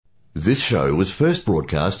This show was first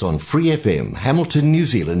broadcast on Free FM, Hamilton, New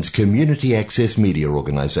Zealand's community access media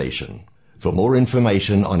organisation. For more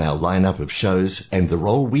information on our lineup of shows and the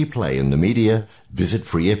role we play in the media, visit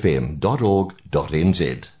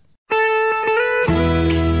freefm.org.nz.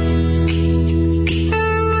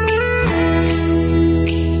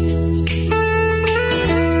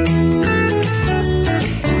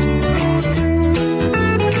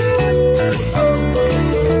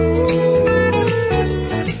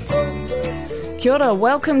 Kia ora,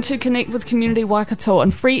 welcome to Connect with Community Waikato on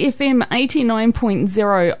Free FM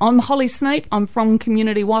 89.0. I'm Holly Snape, I'm from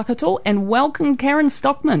Community Waikato, and welcome Karen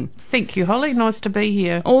Stockman. Thank you, Holly, nice to be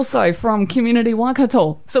here. Also from Community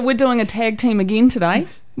Waikato. So we're doing a tag team again today,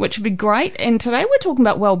 which would be great, and today we're talking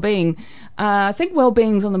about well-being. I think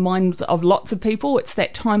well-being's on the minds of lots of people. It's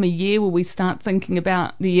that time of year where we start thinking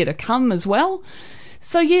about the year to come as well.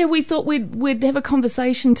 So yeah, we thought we'd have a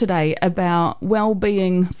conversation today about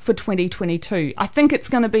well-being for 2022. I think it's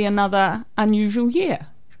going to be another unusual year.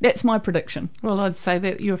 That's my prediction. Well, I'd say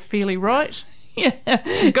that you're fairly right.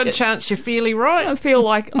 Yeah, Good chance you're fairly right. I feel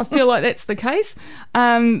like that's the case.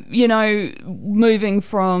 Moving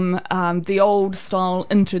from the old style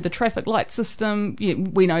into the traffic light system,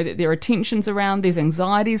 we know that there are tensions around. There's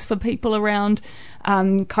anxieties for people around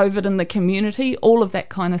COVID in the community, all of that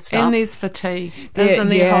kind of stuff. And there's fatigue, isn't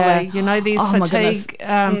there, Holly? You know, there's fatigue.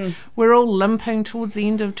 We're all limping towards the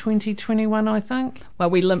end of 2021, I think. Well,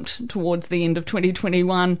 we limped towards the end of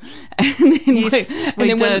 2021, and then Yes,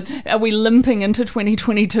 we did. Are we limping into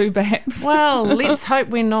 2022, perhaps? Well, let's hope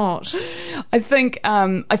we're not. I think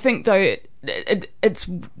though it's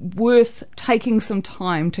worth taking some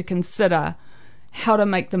time to consider how to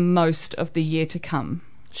make the most of the year to come.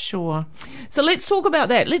 Sure. So let's talk about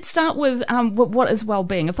that. Let's start with what is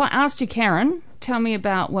well-being. If I asked you, Karen, tell me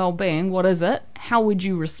about well-being, what is it? How would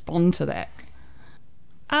you respond to that?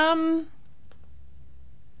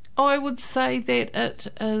 I would say that it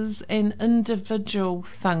is an individual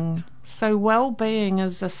thing. So well-being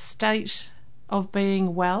is a state of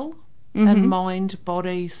being well in mind,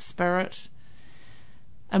 body, spirit,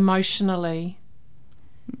 emotionally.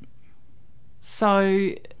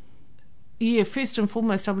 So, yeah, first and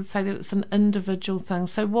foremost, I would say that it's an individual thing.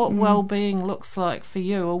 So what well-being looks like for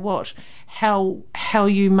you, or how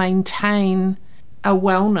you maintain a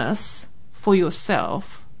wellness for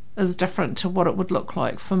yourself is different to what it would look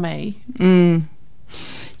like for me.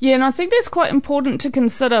 Yeah, and I think that's quite important to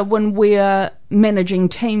consider when we're managing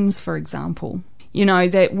teams, for example. You know,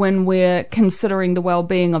 that when we're considering the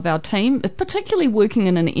well-being of our team, particularly working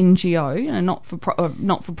in an NGO,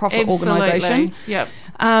 not-for-profit organisation. Yep.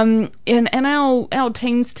 And our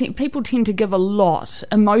teams, people tend to give a lot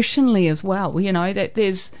emotionally as well. You know, that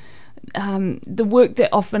there's the work that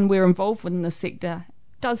often we're involved with in the sector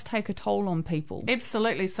does take a toll on people.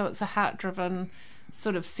 Absolutely. So it's a heart-driven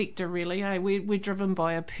sort of sector, really. We're driven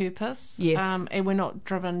by a purpose. Yes. And we're not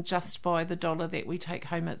driven just by the dollar that we take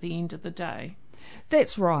home at the end of the day.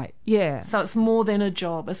 That's right, yeah. So it's more than a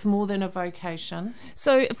job, it's more than a vocation.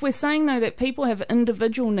 So if we're saying, though, that people have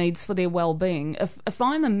individual needs for their well-being, if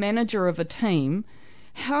I'm a manager of a team,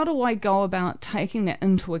 how do I go about taking that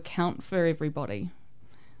into account for everybody?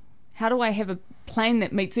 How do I have a plan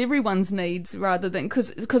that meets everyone's needs rather than...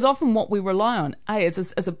 Because often what we rely on,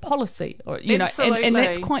 is a policy, or Absolutely. And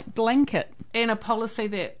that's quite blanket. And a policy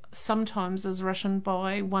that sometimes is written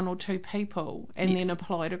by one or two people and then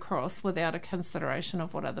applied across without a consideration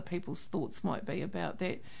of what other people's thoughts might be about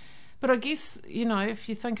that. But I guess, if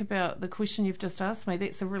you think about the question you've just asked me,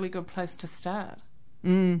 that's a really good place to start.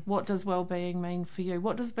 What does well-being mean for you?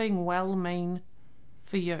 What does being well mean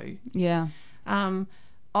for you? Yeah.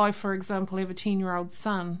 I, for example, have a 10-year-old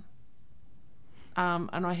son,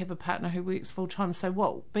 and I have a partner who works full-time. So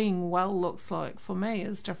what being well looks like for me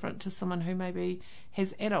is different to someone who maybe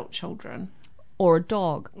has adult children. Or a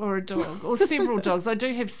dog. Or several dogs. I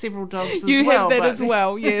do have several dogs as well. You have that as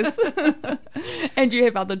well, yes. And you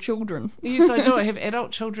have other children. Yes, I do. I have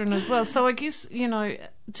adult children as well. So I guess,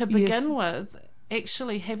 to begin with,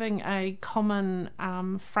 actually having a common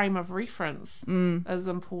frame of reference is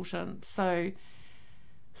important. So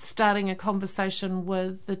starting a conversation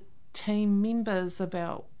with the team members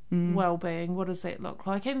about well-being, what does that look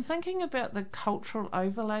like? And thinking about the cultural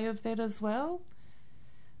overlay of that as well.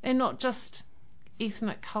 And not just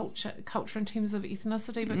ethnic culture in terms of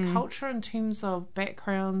ethnicity, but culture in terms of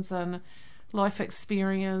backgrounds and life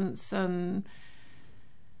experience and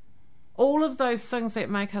all of those things that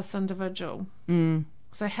make us individual.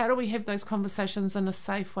 So how do we have those conversations in a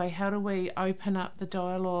safe way? How do we open up the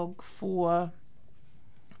dialogue for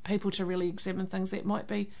people to really examine things that might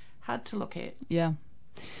be hard to look at? Yeah.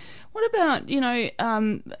 What about,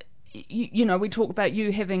 we talk about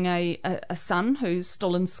you having a son who's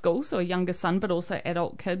still in school, so a younger son, but also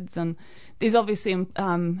adult kids. And there's obviously,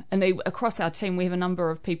 across our team, we have a number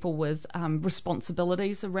of people with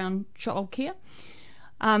responsibilities around childcare.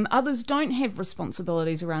 Others don't have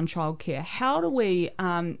responsibilities around childcare. How do we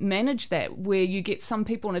manage that where you get some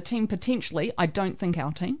people in a team potentially, I don't think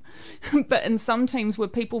our team, but in some teams where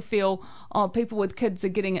people feel, people with kids are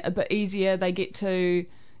getting it a bit easier, they get to,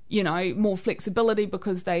 more flexibility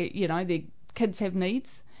because their kids have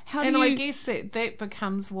needs. I guess that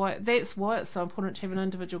becomes that's why it's so important to have an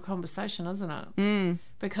individual conversation, isn't it? Mm.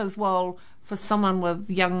 Because while for someone with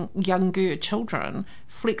younger children,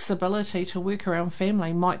 flexibility to work around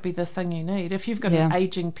family might be the thing you need. If you've got an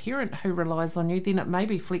aging parent who relies on you, then it may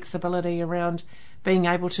be flexibility around being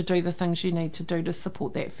able to do the things you need to do to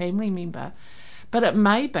support that family member. But it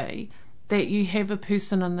may be that you have a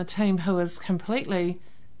person in the team who is completely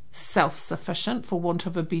self-sufficient, for want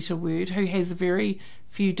of a better word, who has very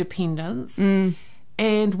few dependents,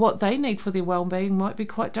 and what they need for their well-being might be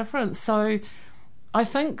quite different. So I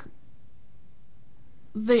think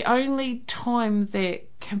the only time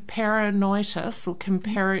that comparonitis or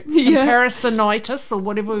comparisonitis or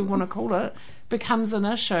whatever we want to call it becomes an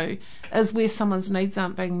issue is where someone's needs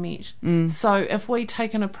aren't being met. So if we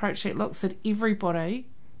take an approach that looks at everybody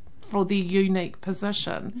for their unique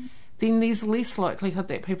position, then there's less likelihood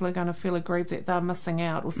that people are going to feel aggrieved that they're missing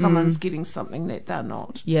out or someone's getting something that they're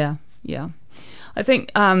not. Yeah. I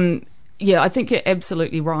think I think you're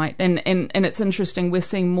absolutely right. And it's interesting, we're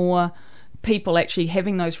seeing more people actually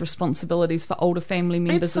having those responsibilities for older family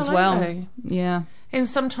members as well. Yeah. And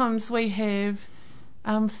sometimes we have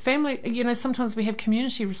family, sometimes we have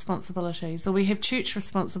community responsibilities, or we have church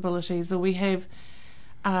responsibilities, or we have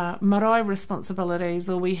marae responsibilities,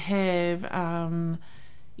 or we have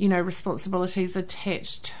responsibilities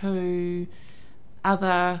attached to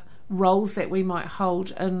other roles that we might hold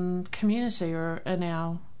in community or in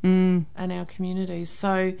our communities.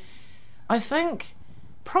 So I think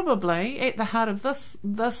probably at the heart of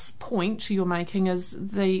this point you're making is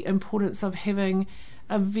the importance of having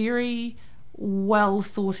a very well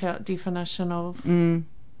thought out definition of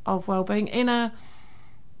well-being in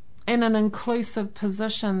an inclusive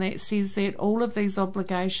position that says that all of these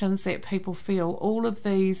obligations that people feel, all of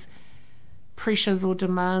these pressures or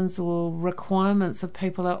demands or requirements of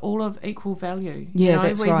people are all of equal value.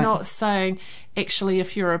 That's We're right. not saying, actually,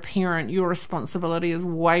 if you're a parent, your responsibility is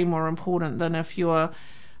way more important than if you're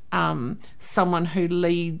someone who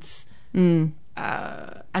leads a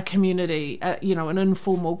community, an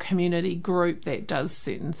informal community group that does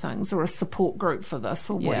certain things, or a support group for this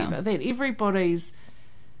or whatever. That everybody's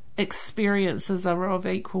experiences are of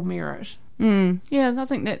equal merit. I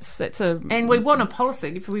think that's and we want a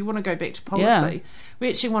policy. If we want to go back to policy, we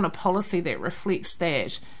actually want a policy that reflects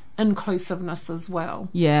that inclusiveness as well.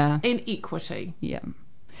 And equity.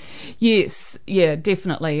 Yes,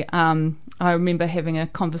 definitely. I remember having a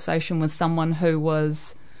conversation with someone who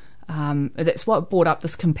was that's what brought up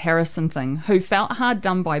this comparison thing, who felt hard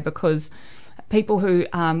done by because people who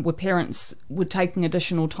were parents were taking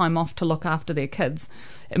additional time off to look after their kids.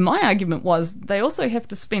 And my argument was they also have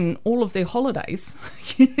to spend all of their holidays,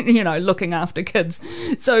 looking after kids.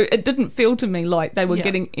 So it didn't feel to me like they were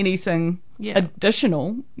getting anything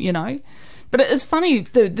additional, But it is funny,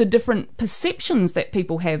 the different perceptions that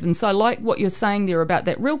people have. And so I like what you're saying there about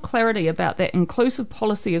that real clarity about that inclusive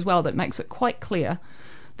policy as well, that makes it quite clear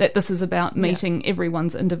that this is about meeting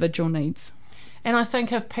everyone's individual needs. And I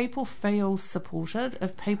think if people feel supported,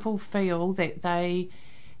 if people feel that they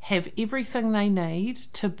have everything they need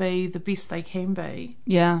to be the best they can be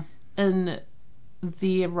in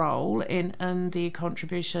their role and in their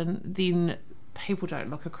contribution, then people don't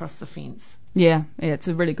look across the fence. Yeah, it's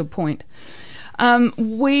a really good point.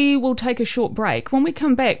 We will take a short break. When we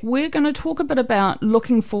come back, we're going to talk a bit about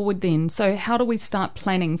looking forward then. So how do we start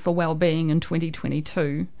planning for wellbeing in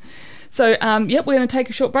 2022? So, we're going to take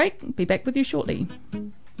a short break. Be back with you shortly.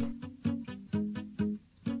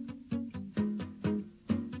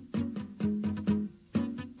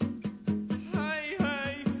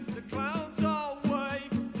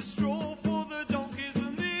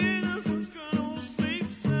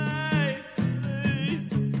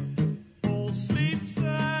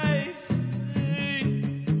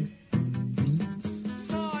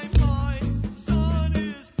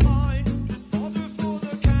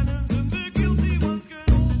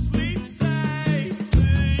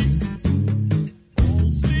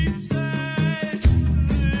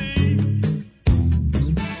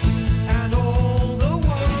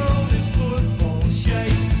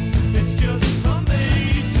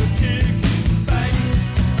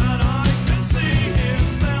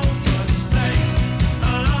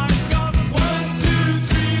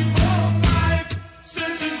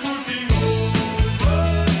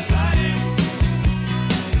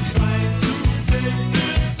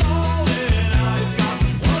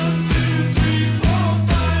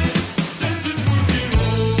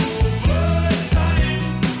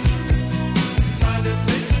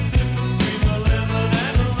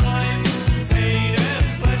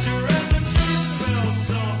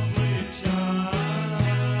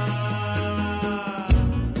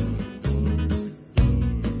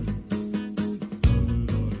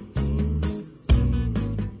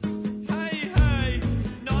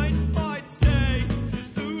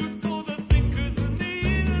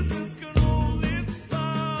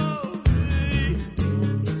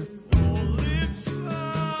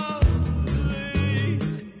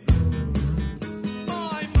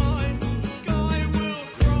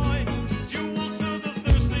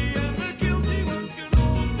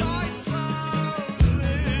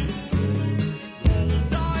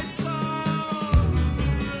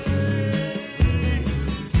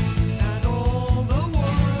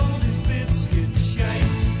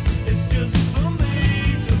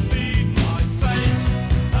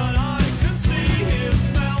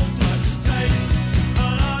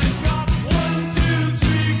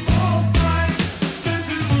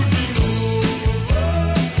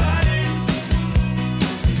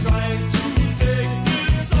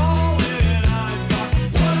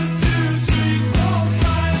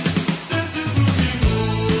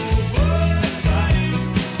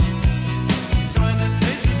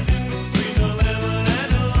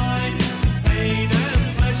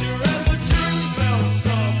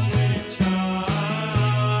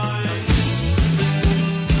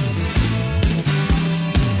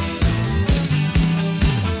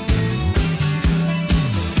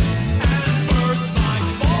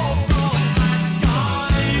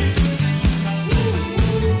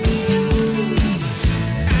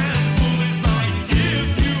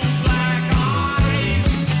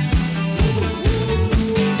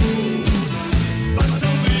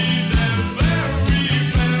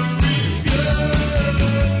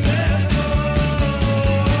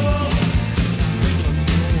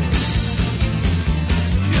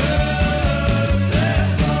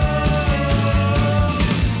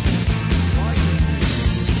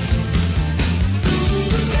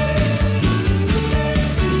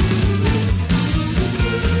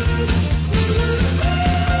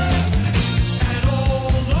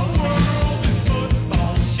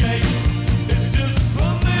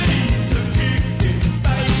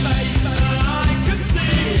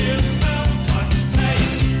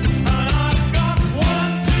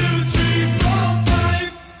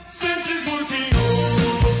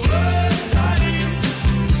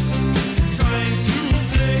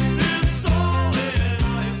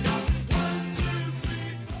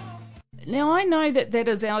 Now, I know that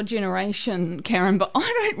is our generation, Karen, but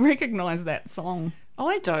I don't recognise that song.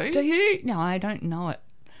 I do. Do you? No, I don't know it.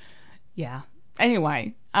 Yeah.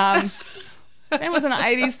 Anyway, that was an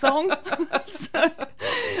 80s song. So,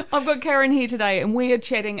 I've got Karen here today, and we are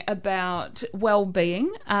chatting about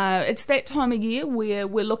well-being. It's that time of year where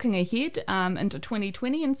we're looking ahead into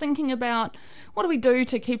 2020 and thinking about what do we do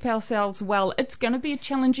to keep ourselves well. It's going to be a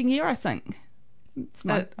challenging year, I think.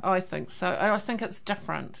 I think so. I think it's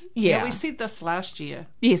different. Yeah. We said this last year.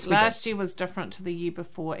 Yes, we last did. year was different to the year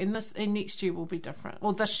before, and next year will be different.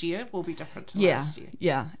 Or this year will be different to last year.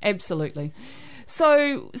 Yeah, absolutely.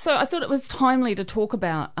 So I thought it was timely to talk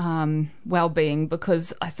about well-being,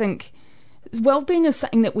 because I think well-being is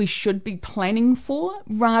something that we should be planning for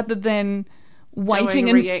rather than waiting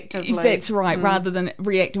and reactively. That's right, rather than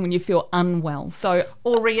reacting when you feel unwell.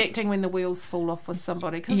 Or reacting when the wheels fall off with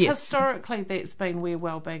somebody, because yes. historically that's been where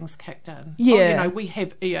well-being's kicked in. Yeah. We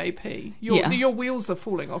have EAP. Your wheels are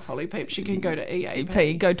falling off, Holly. Perhaps you can go to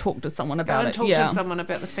EAP. Go talk to someone about it. Go and talk to someone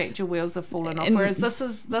about the fact your wheels are falling off. Whereas this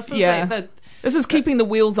is this is keeping the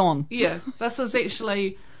wheels on. Yeah, this is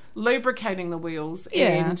actually lubricating the wheels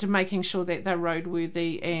and making sure that they're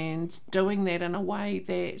roadworthy, and doing that in a way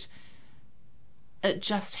that it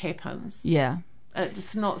just happens. Yeah.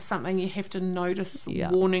 It's not something you have to notice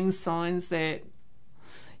warning signs that...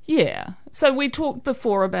 Yeah. So we talked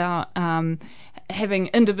before about having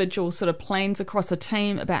individual sort of plans across a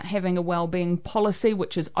team, about having a wellbeing policy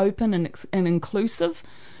which is open and inclusive.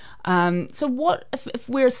 So what if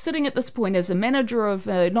we're sitting at this point as a manager of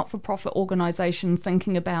a not-for-profit organisation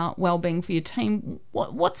thinking about wellbeing for your team,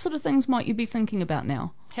 what sort of things might you be thinking about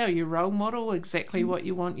now? How you role model exactly what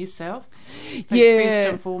you want yourself. First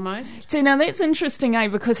and foremost. So now that's interesting,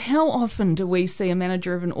 because how often do we see a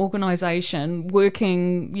manager of an organisation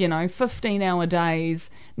working, 15-hour days,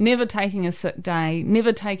 never taking a sick day,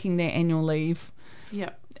 never taking their annual leave?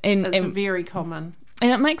 Yeah, it's very common.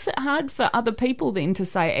 And it makes it hard for other people then to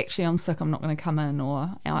say, actually, I'm sick, I'm not going to come in, or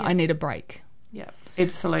I need a break. Yeah,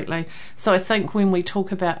 absolutely. So I think when we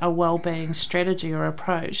talk about a wellbeing strategy or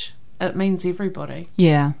approach, it means everybody.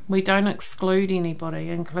 Yeah. We don't exclude anybody,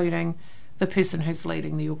 including the person who's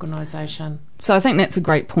leading the organisation. So I think that's a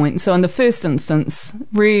great point. So in the first instance,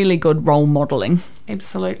 really good role modelling.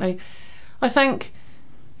 Absolutely. I think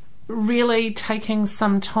really taking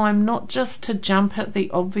some time, not just to jump at the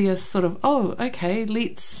obvious sort of,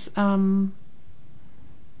 let's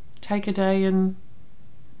take a day and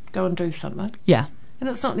go and do something. Yeah. And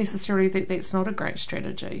it's not necessarily that that's not a great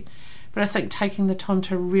strategy, but I think taking the time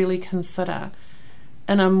to really consider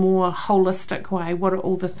in a more holistic way what are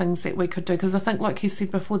all the things that we could do. Because I think, like you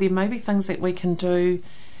said before, there may be things that we can do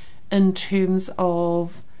in terms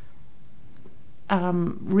of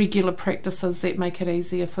regular practices that make it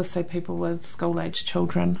easier for, say, people with school-aged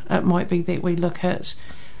children. It might be that we look at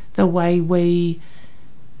the way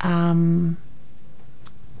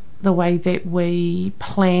that we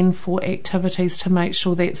plan for activities to make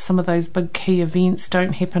sure that some of those big key events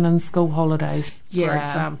don't happen in school holidays, for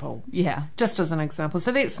example. Yeah. Just as an example.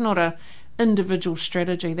 So that's not a individual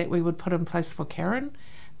strategy that we would put in place for Karen,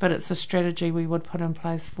 but it's a strategy we would put in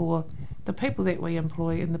place for the people that we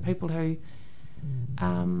employ and the people who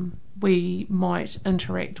we might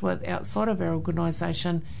interact with outside of our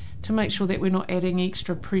organisation, to make sure that we're not adding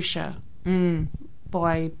extra pressure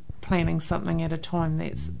by planning something at a time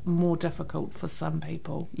that's more difficult for some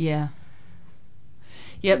people. Yeah.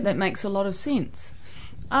 Yep, that makes a lot of sense.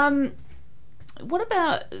 What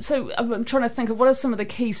about, so I'm trying to think of what are some of the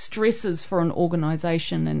key stresses for an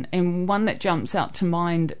organisation, and one that jumps out to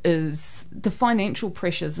mind is the financial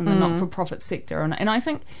pressures in the not-for-profit sector. And I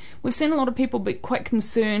think we've seen a lot of people be quite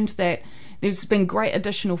concerned that there's been great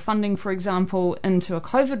additional funding, for example, into a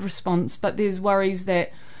COVID response, but there's worries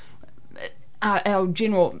that our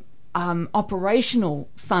general operational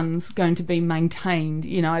funds going to be maintained,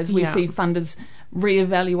 as we see funders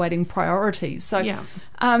reevaluating priorities. So,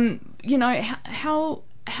 how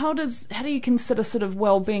do you consider sort of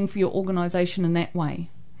well-being for your organisation in that way?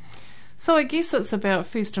 So I guess it's about,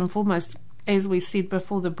 first and foremost, as we said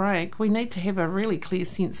before the break, we need to have a really clear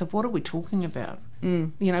sense of what are we talking about.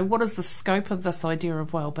 What is the scope of this idea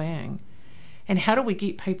of well-being? And how do we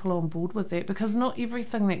get people on board with that? Because not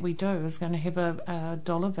everything that we do is going to have a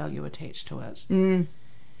dollar value attached to it.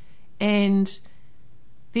 And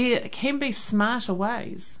there can be smarter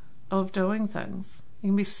ways of doing things. There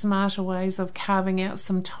can be smarter ways of carving out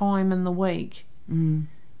some time in the week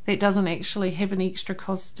that doesn't actually have an extra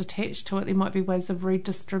cost attached to it. There might be ways of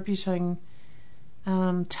redistributing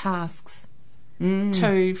tasks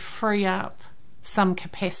to free up some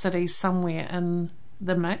capacity somewhere in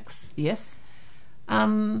the mix. Yes.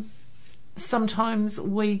 sometimes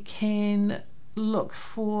we can look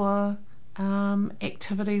for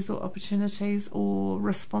activities or opportunities or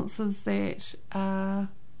responses that are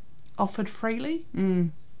offered freely.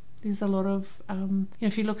 There's a lot of,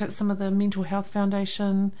 if you look at some of the Mental Health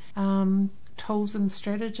Foundation tools and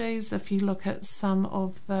strategies, if you look at some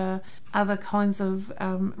of the other kinds of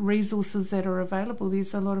resources that are available,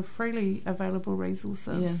 there's a lot of freely available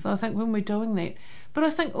resources. Yeah. So I think when we're doing that, but I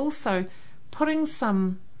think also putting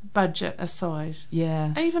some budget aside,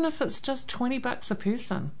 even if it's just $20 a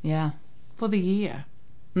person for the year.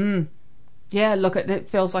 Yeah, look, it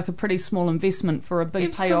feels like a pretty small investment for a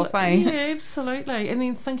big payoff, eh? Yeah, absolutely. And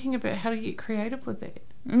then thinking about how to get creative with that.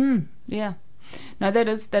 Yeah. No, that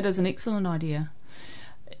is an excellent idea.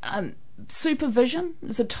 Supervision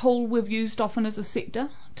is a tool we've used often as a sector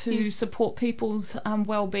to support people's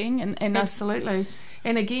well-being. And absolutely.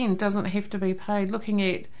 And again, doesn't have to be paid. Looking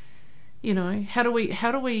at, how do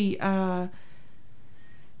we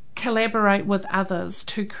collaborate with others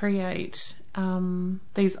to create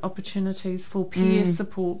these opportunities for peer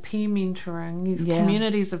support, peer mentoring, these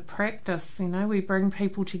communities of practice. We bring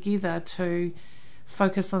people together to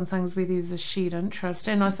focus on things where there's a shared interest.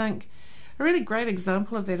 And I think a really great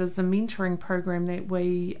example of that is the mentoring program that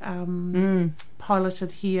we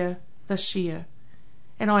piloted here this year.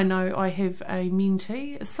 And I know I have a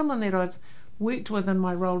mentee, someone that I've worked with in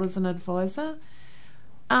my role as an advisor,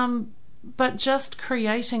 but just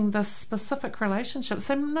creating this specific relationship.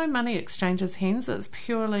 So no money exchanges hands. It's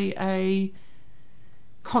purely a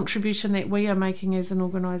contribution that we are making as an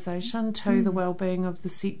organisation to the well-being of the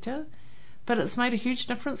sector. But it's made a huge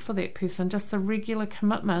difference for that person, just the regular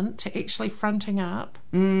commitment to actually fronting up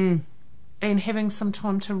and having some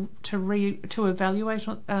time to evaluate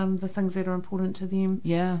the things that are important to them,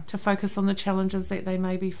 to focus on the challenges that they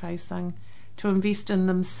may be facing, to invest in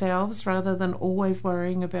themselves rather than always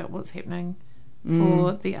worrying about what's happening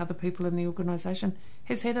for the other people in the organisation,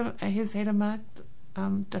 has had a marked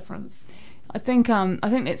difference. I think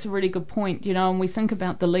that's a really good point, and we think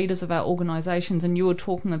about the leaders of our organisations, and you were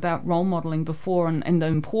talking about role modelling before and the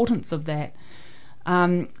importance of that.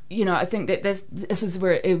 I think that this is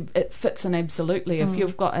where it fits in absolutely. If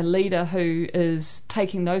you've got a leader who is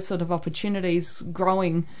taking those sort of opportunities,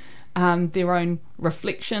 growing their own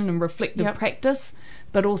reflection and reflective practice,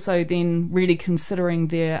 but also then really considering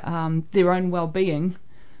their own well-being,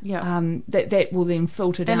 that will then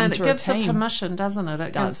filter down to a team. And it gives a permission, doesn't it?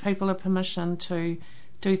 It gives people a permission to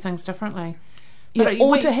do things differently.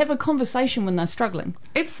 Or to have a conversation when they're struggling.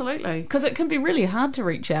 Absolutely. Because it can be really hard to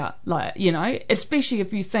reach out, especially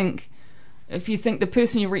if you think the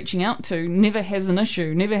person you're reaching out to never has an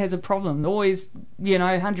issue, never has a problem, always,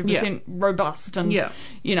 100% robust and,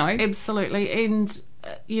 Absolutely. And,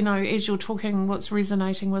 as you're talking, what's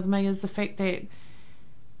resonating with me is the fact that,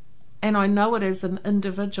 and I know it as an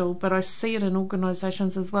individual, but I see it in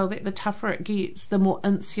organisations as well, that the tougher it gets, the more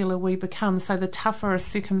insular we become. So the tougher a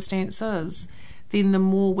circumstance is, then the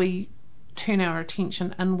more we turn our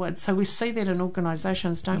attention inward. So we see that in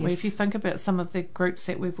organisations, don't we? If you think about some of the groups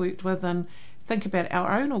that we've worked with and think about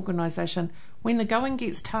our own organisation, when the going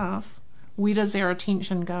gets tough, where does our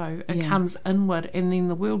attention go? It comes inward, and then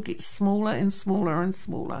the world gets smaller and smaller and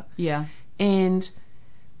smaller. Yeah. And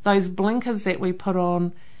those blinkers that we put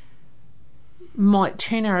on might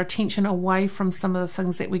turn our attention away from some of the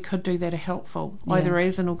things that we could do that are helpful, either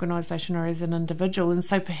as an organisation or as an individual. And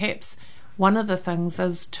so perhaps one of the things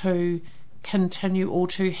is to continue or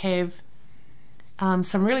to have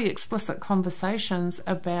some really explicit conversations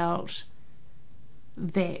about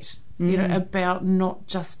that, about not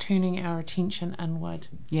just turning our attention inward.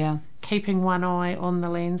 Yeah. Keeping one eye on the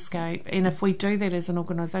landscape. And if we do that as an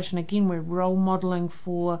organisation, again, we're role modelling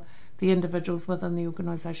for the individuals within the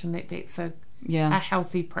organisation that's a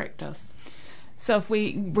healthy practice. So if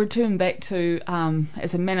we return back to,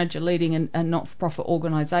 as a manager leading a not-for-profit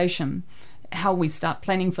organisation, how we start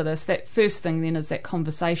planning for this, that first thing then is that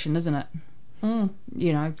conversation, isn't it? Putting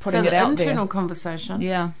it out there. So the internal conversation.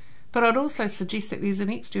 Yeah. But I'd also suggest that there's an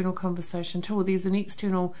external conversation too, or there's an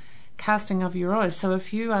external casting of your eyes. So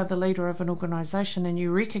if you are the leader of an organisation and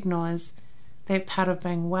you recognise that part of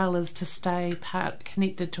being well is to stay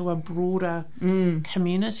connected to a broader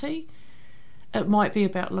community, it might be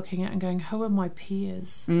about looking at and going, who are my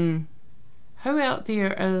peers? Who out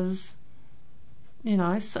there is,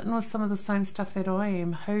 sitting with some of the same stuff that I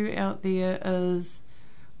am? Who out there is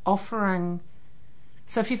offering?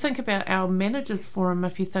 So if you think about our managers forum,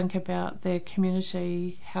 if you think about the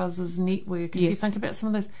community houses network, if you think about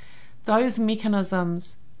some of those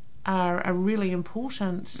mechanisms are a really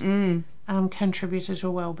important contributor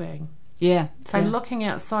to well-being. Yeah. So looking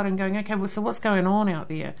outside and going, okay, well, so what's going on out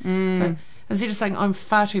there? So instead of saying, I'm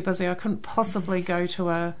far too busy, I couldn't possibly go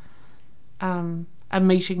to a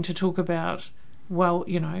meeting to talk about, well,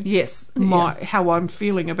 you know, how I'm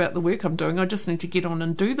feeling about the work I'm doing. I just need to get on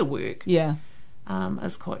and do the work. Yeah.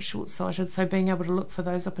 Is quite short-sighted. So being able to look for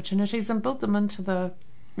those opportunities and build them into the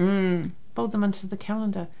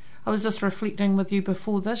calendar. I was just reflecting with you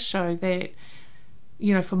before this show that,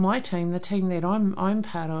 you know, for my team, the team that I'm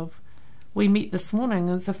part of, we met this morning.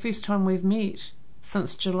 It's the first time we've met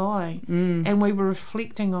since July, and we were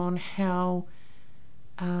reflecting on how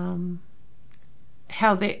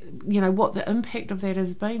that, you know, what the impact of that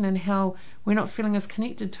has been, and how we're not feeling as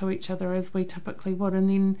connected to each other as we typically would, and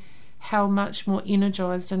then how much more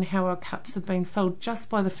energised and how our cups have been filled just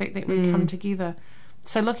by the fact that we come together.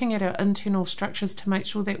 So looking at our internal structures to make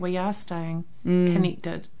sure that we are staying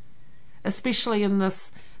connected, especially in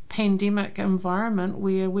this pandemic environment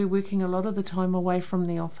where we're working a lot of the time away from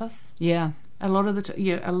the office. Yeah. A lot of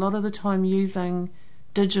the time using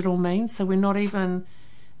digital means, so we're not even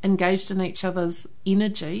engaged in each other's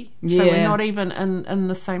energy. So we're not even in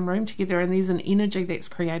the same room together, and there's an energy that's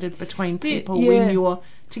created between people when you're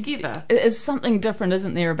together. There's something different,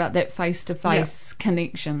 isn't there, about that face-to-face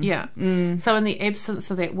connection? Yeah. So in the absence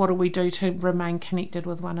of that, what do we do to remain connected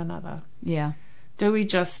with one another? Yeah. Do we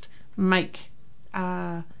just make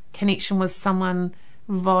connection with someone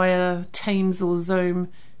via Teams or Zoom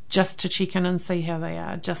just to check in and see how they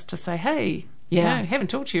are, just to say, hey, haven't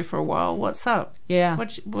talked to you for a while, what's up? Yeah.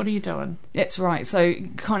 What are you doing? That's right. So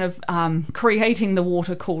kind of creating the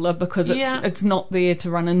water cooler, because it's not there to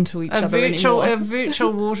run into each other anymore. A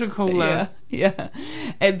virtual water cooler. Yeah,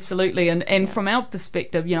 absolutely. And from our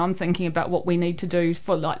perspective, you know, I'm thinking about what we need to do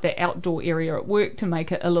for like the outdoor area at work to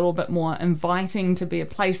make it a little bit more inviting, to be a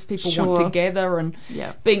place people want to gather, and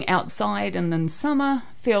being outside and in summer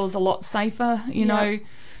feels a lot safer, you know,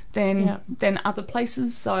 than other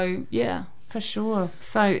places. So, yeah. For sure.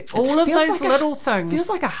 So all of those little things. Feels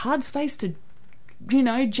like a hard space to, you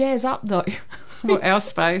know, jazz up though. Well, our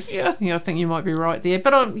space. Yeah, I think you might be right there.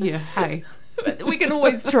 But hey. We can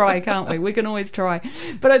always try, can't we? We can always try.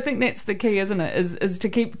 But I think that's the key, isn't it? Is to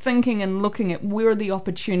keep thinking and looking at where are the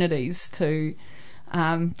opportunities to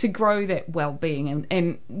grow that well-being,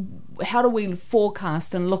 and how do we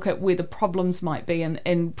forecast and look at where the problems might be,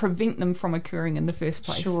 and prevent them from occurring in the first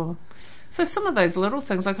place. Sure. So some of those little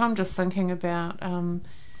things, like I'm just thinking about in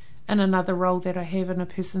another role that I have, and a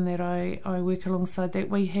person that I work alongside, that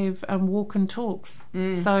we have walk and talks.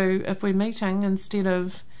 So if we're meeting, instead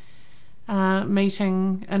of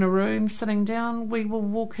meeting in a room, sitting down, we will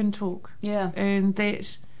walk and talk. Yeah. And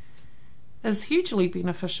that is hugely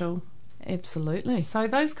beneficial. Absolutely. So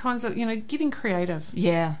those kinds of, you know, getting creative.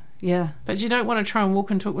 Yeah, yeah. But you don't want to try and walk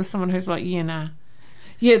and talk with someone who's like, nah.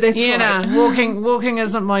 Yeah, that's right. Nah, walking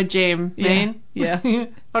isn't my jam, man. Yeah.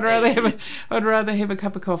 I'd rather have a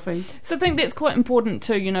cup of coffee. So I think that's quite important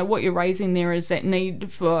too. You know, what you're raising there is that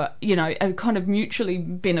need for, you know, a kind of mutually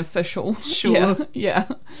beneficial. Sure. Yeah.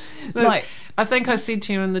 Like, I think I said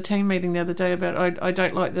to you in the team meeting the other day about I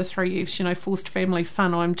don't like the 3 Fs, you know, forced family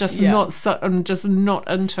fun. I'm just I'm just not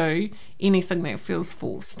into anything that feels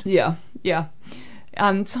forced. Yeah.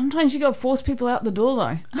 Sometimes you got to force people out the door,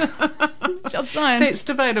 though. Just saying. That's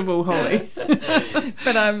debatable, Holly.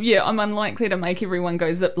 But I'm unlikely to make everyone go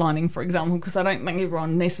ziplining, for example, because I don't think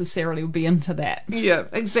everyone necessarily would be into that. Yeah,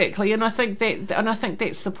 exactly. And I think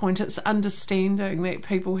that's the point. It's understanding that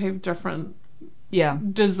people have different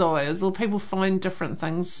desires, or people find different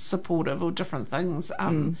things supportive, or different things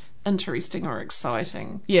interesting or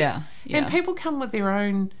exciting. Yeah. And people come with their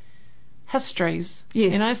own histories,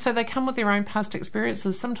 yes, you know, so they come with their own past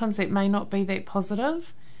experiences. Sometimes it may not be that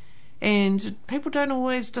positive, and people don't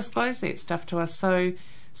always disclose that stuff to us. So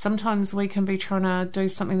sometimes we can be trying to do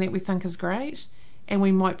something that we think is great, and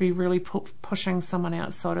we might be really pushing someone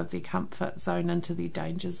outside of their comfort zone into their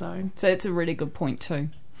danger zone. So it's a really good point too.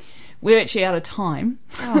 We're actually out of time.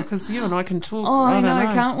 Oh, because you and I can talk. Oh, I know,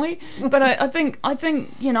 can't we? But I think,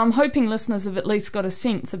 you know, I'm hoping listeners have at least got a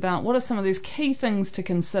sense about what are some of these key things to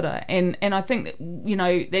consider. And I think that, you know,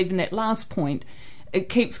 even that last point, it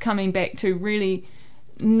keeps coming back to really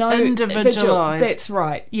individualised. That's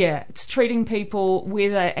right. Yeah, it's treating people where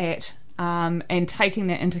they're at. And taking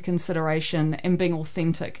that into consideration and being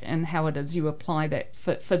authentic in how it is you apply that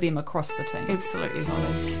for them across the team. Absolutely,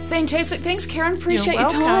 Holly. Fantastic. Thanks, Karen. Appreciate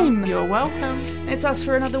your time. You're welcome. That's us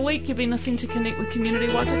for another week. You've been listening to Connect with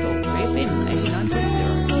Community Waikato, 3FM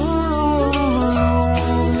 89.0.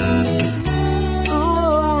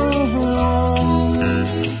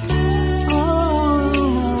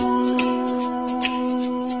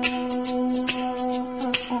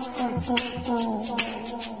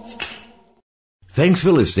 Thanks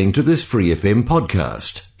for listening to this Free FM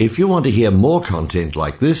podcast. If you want to hear more content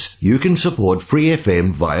like this, you can support Free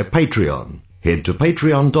FM via Patreon. Head to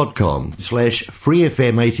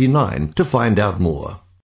patreon.com/freefm89 to find out more.